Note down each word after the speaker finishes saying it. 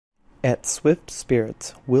At Swift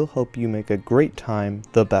Spirits, we'll help you make a great time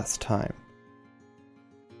the best time.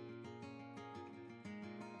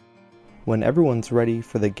 When everyone's ready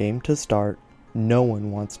for the game to start, no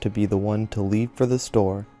one wants to be the one to leave for the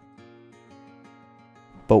store.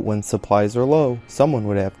 But when supplies are low, someone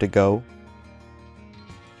would have to go.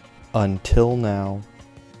 Until now.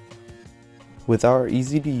 With our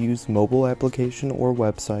easy-to-use mobile application or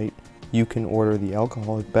website, you can order the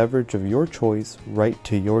alcoholic beverage of your choice right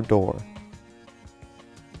to your door.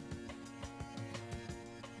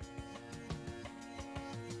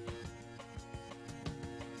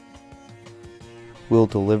 We'll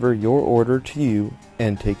deliver your order to you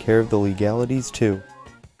and take care of the legalities too.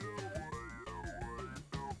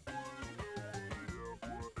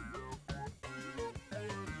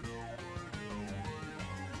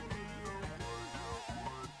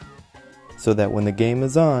 So that when the game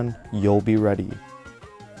is on, you'll be ready.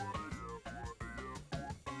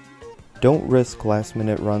 Don't risk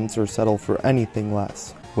last-minute runs or settle for anything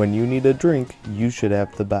less. When you need a drink, you should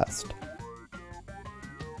have the best.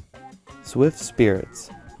 Swift Spirits.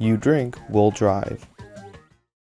 You drink, we'll drive.